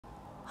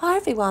Hi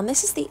everyone,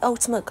 this is the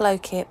Ultimate Glow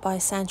Kit by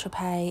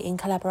Tropez in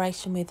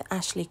collaboration with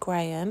Ashley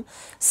Graham.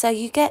 So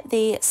you get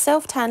the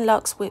Self-Tan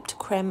Luxe Whipped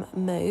Creme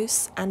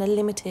Mousse and a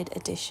limited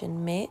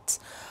edition mitt.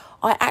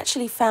 I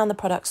actually found the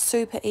product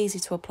super easy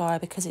to apply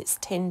because it's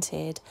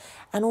tinted,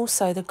 and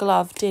also the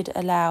glove did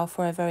allow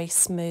for a very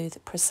smooth,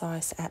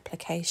 precise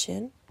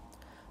application.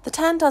 The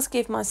tan does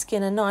give my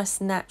skin a nice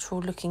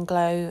natural looking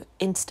glow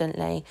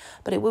instantly,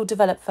 but it will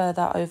develop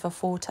further over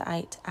 4 to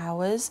 8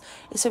 hours.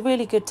 It's a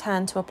really good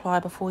tan to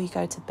apply before you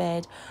go to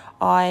bed.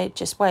 I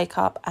just wake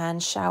up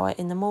and shower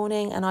in the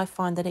morning and I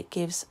find that it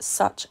gives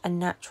such a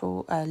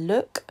natural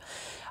look.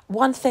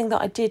 One thing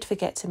that I did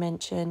forget to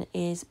mention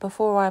is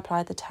before I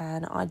applied the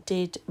tan, I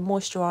did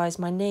moisturise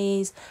my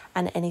knees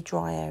and any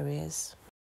dry areas.